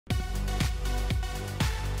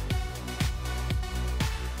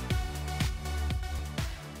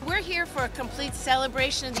here for a complete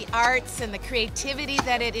celebration of the arts and the creativity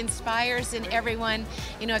that it inspires in everyone.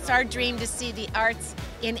 You know, it's our dream to see the arts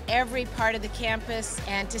in every part of the campus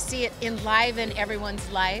and to see it enliven everyone's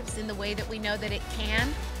lives in the way that we know that it can.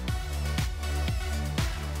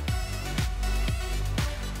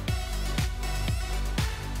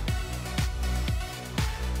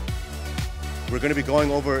 We're going to be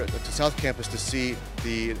going over to South Campus to see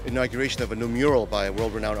the inauguration of a new mural by a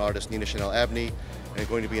world-renowned artist, Nina Chanel Abney, and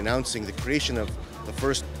going to be announcing the creation of the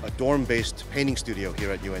first dorm-based painting studio here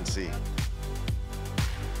at UNC.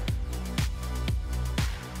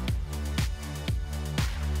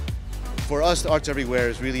 For us, the Arts Everywhere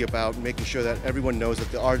is really about making sure that everyone knows that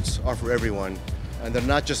the arts are for everyone, and they're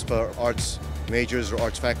not just for arts majors or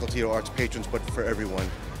arts faculty or arts patrons, but for everyone.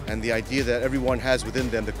 And the idea that everyone has within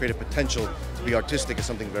them the creative potential to be artistic is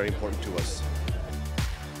something very important to us.